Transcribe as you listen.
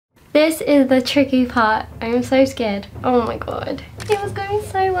This is the tricky part. I'm so scared. Oh my god. It was going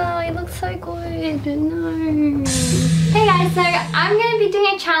so well. It looked so good. No. Hey guys, so I'm going to be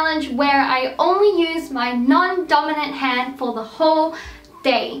doing a challenge where I only use my non-dominant hand for the whole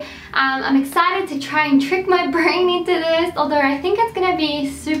day. I'm excited to try and trick my brain into this, although I think it's going to be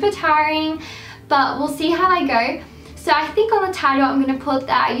super tiring, but we'll see how I go. So I think on the title I'm going to put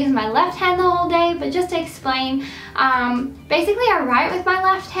that I use my left hand the whole day, but just to explain, basically I write with my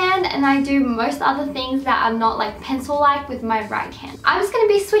left hand and I do most other things that are not like pencil-like with my right hand. I'm just going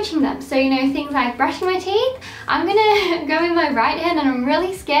to be switching them. So you know, things like brushing my teeth, I'm going to go with my right hand, and I'm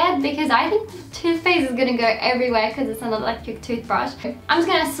really scared because I think the toothpaste is going to go everywhere because it's an electric toothbrush. I'm just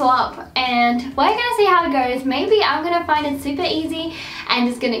going to swap and we're going to see how it goes. Maybe I'm going to find it super easy and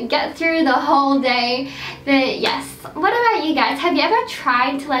just going to get through the whole day. But yes. What about you guys? Have you ever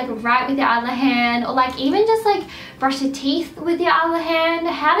tried to like write with your other hand, or like even just like brush your teeth with your other hand?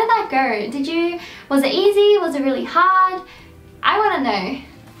 How did that go? Was it easy? Was it really hard? I want to know.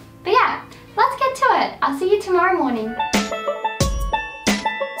 But yeah, let's get to it. I'll see you tomorrow morning.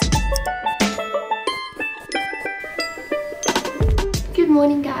 Good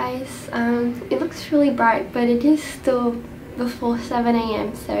morning guys. It looks really bright, but it is still before 7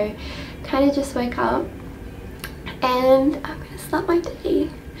 AM, so kind of just woke up. And I'm going to start my day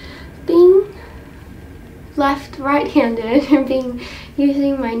being right-handed and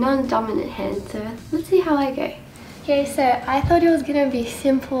using my non-dominant hand. So let's see how I go. Okay, so I thought it was going to be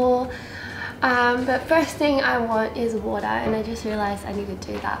simple, but first thing I want is water, and I just realized I need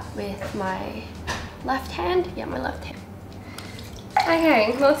to do that with my left hand. Yeah, my left hand.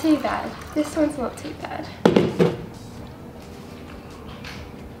 Okay, not too bad. This one's not too bad.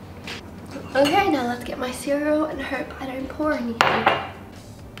 Okay, now let's get my cereal and hope I don't pour anything.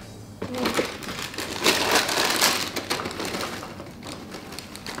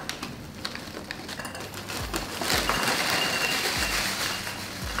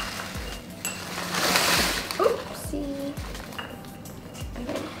 Oopsie.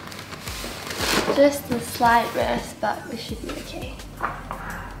 Okay. Just a slight mess, but we should be okay.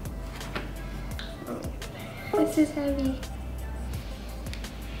 This is heavy.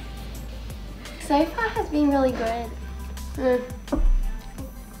 So far has been really good.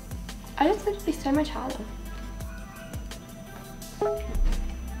 I just thought it'd be so much harder.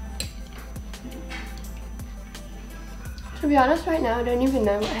 To be honest, right now I don't even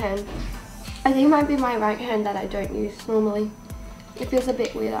know what hand. I think it might be my right hand that I don't use normally. It feels a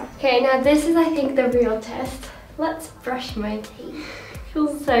bit weirder. Okay, now this is I think the real test. Let's brush my teeth. It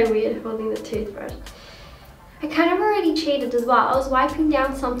feels so weird holding the toothbrush. I kind of already cheated as well. I was wiping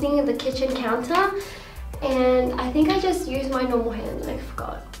down something in the kitchen counter and I think I just used my normal hand and I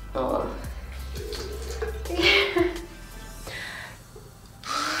forgot. Oh.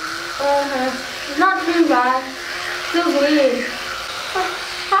 Not too bad. Feels weird.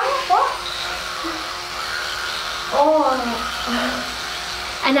 What? Oh.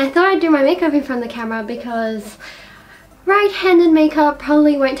 And I thought I'd do my makeup in front of the camera because right-handed makeup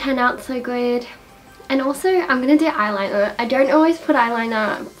probably won't turn out so good. And also, I'm going to do eyeliner. I don't always put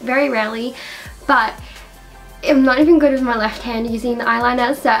eyeliner, very rarely, but I'm not even good with my left hand using the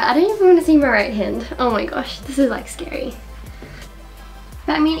eyeliner, so I don't even want to see my right hand. Oh my gosh, this is like scary.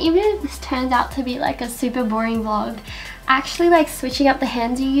 But I mean, even if this turns out to be like a super boring vlog, actually like switching up the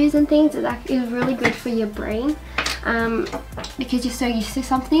hands you use and things is really good for your brain. Because you're so used to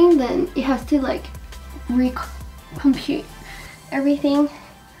something, then you have to like recompute everything.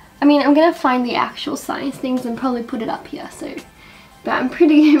 I mean, I'm gonna find the actual science things and probably put it up here, so. But I'm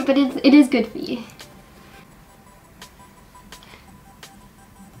pretty good, but it is good for you.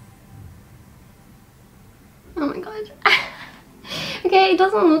 Oh my god. Okay, it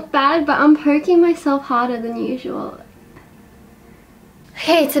doesn't look bad, but I'm poking myself harder than usual.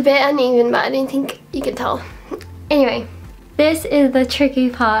 Okay, it's a bit uneven, but I don't think you can tell. Anyway, this is the tricky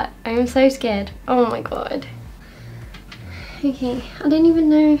part. I'm so scared. Oh my god. Okay, I don't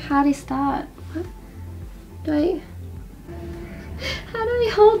even know how to start. What? How do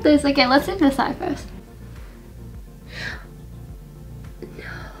I hold this? Okay, let's do this side first.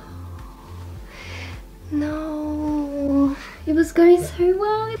 No. It was going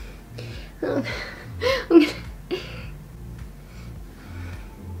so well.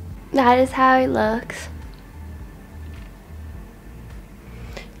 That is how it looks.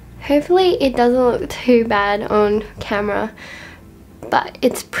 Hopefully it doesn't look too bad on camera, but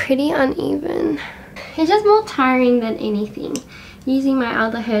it's pretty uneven. It's just more tiring than anything. Using my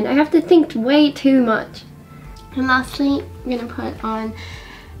other hand, I have to think way too much. And lastly, I'm gonna put on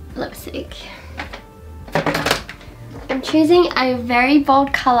lipstick. I'm choosing a very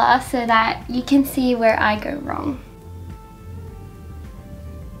bold color so that you can see where I go wrong.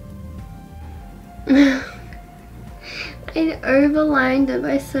 I overlined it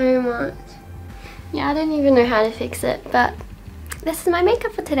by so much. Yeah, I don't even know how to fix it, but this is my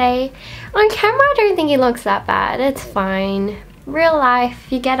makeup for today. On camera, I don't think it looks that bad. It's fine. Real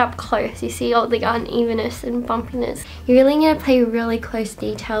life, you get up close, you see all the unevenness and bumpiness. You really need to pay really close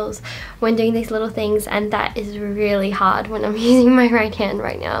details when doing these little things, and that is really hard when I'm using my right hand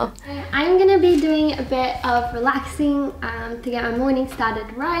right now. I'm gonna be doing a bit of relaxing to get my morning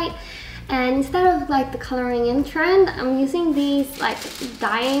started right. And instead of like the coloring in trend, I'm using these like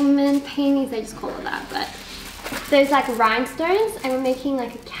diamond paintings, I just call it that, but those like rhinestones, and we're making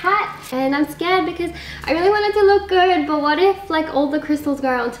like a cat. And I'm scared because I really want it to look good, but what if like all the crystals go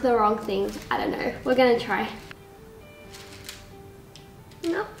onto the wrong things? I don't know. We're gonna try.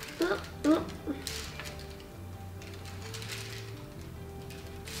 No, no, no.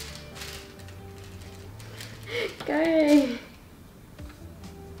 Go.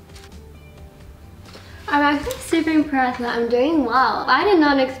 I'm actually super impressed that I'm doing well. I did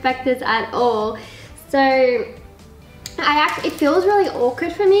not expect this at all. So it feels really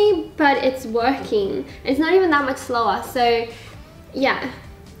awkward for me, but it's working. It's not even that much slower. So yeah,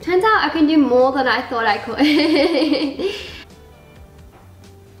 turns out I can do more than I thought I could.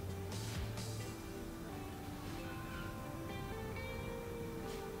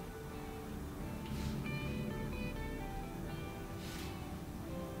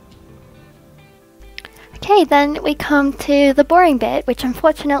 Okay, then we come to the boring bit, which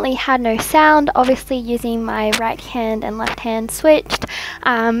unfortunately had no sound. Obviously using my right hand and left hand switched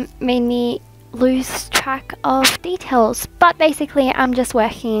made me lose track of details. But basically I'm just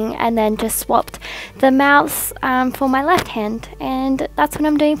working and then just swapped the mouse for my left hand, and that's what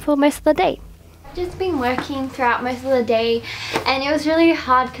I'm doing for most of the day. Just been working throughout most of the day, and it was really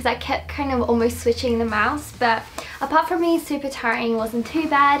hard because I kept kind of almost switching the mouse, but apart from being super tiring, it wasn't too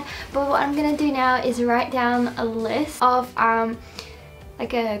bad. But what I'm gonna do now is write down a list of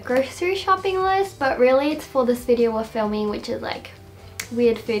like a grocery shopping list, but really it's for this video we're filming, which is like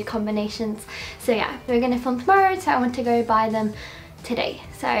weird food combinations. So yeah, we're gonna film tomorrow, so I want to go buy them today.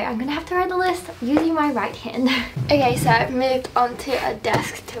 So I'm gonna have to write the list using my right hand. Okay, so I've moved onto a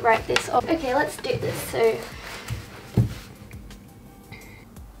desk to write this off. Okay, let's do this. So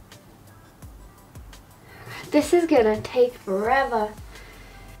this is gonna take forever.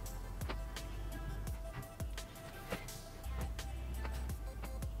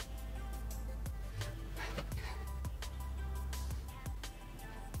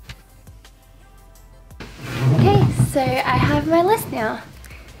 Okay, so I have my list now.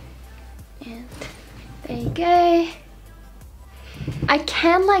 And there you go. I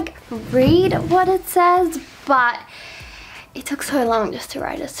can like read what it says, but it took so long just to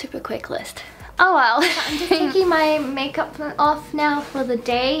write a super quick list. Oh well. I'm just taking my makeup off now for the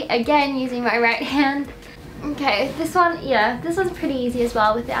day, again using my right hand. Okay, this one, yeah, this one's pretty easy as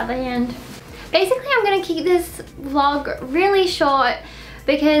well with the other hand. Basically I'm gonna keep this vlog really short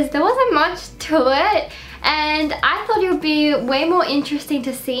because there wasn't much to it, and I thought it would be way more interesting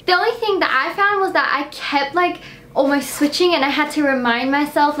to see. The only thing that I found was that I kept like almost switching, and I had to remind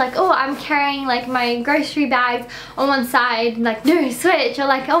myself like, oh, I'm carrying like my grocery bags on one side, like no, switch, or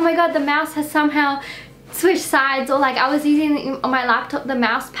like, oh my god, the mouse has somehow switched sides, or like I was using on my laptop the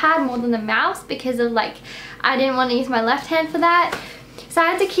mouse pad more than the mouse because of like I didn't want to use my left hand for that. So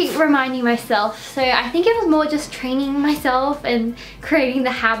I had to keep reminding myself. So I think it was more just training myself and creating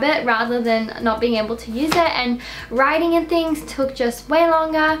the habit rather than not being able to use it, and writing and things took just way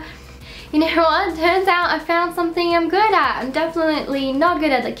longer. You know what? Turns out I found something I'm good at. I'm definitely not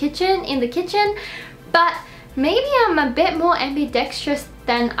good at the kitchen, but maybe I'm a bit more ambidextrous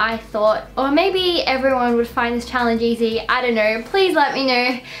than I thought. Or maybe everyone would find this challenge easy. I don't know. Please let me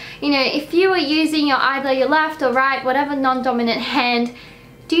know. You know, if you were using either your left or right, whatever non-dominant hand,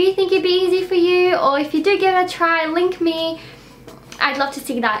 do you think it'd be easy for you? Or if you do give it a try, link me. I'd love to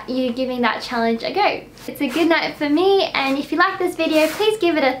see that you giving that challenge a go. It's a good night for me, and if you like this video, please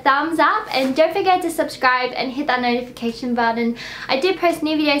give it a thumbs up, and don't forget to subscribe and hit that notification button. I do post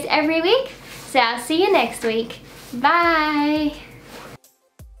new videos every week, so I'll see you next week. Bye!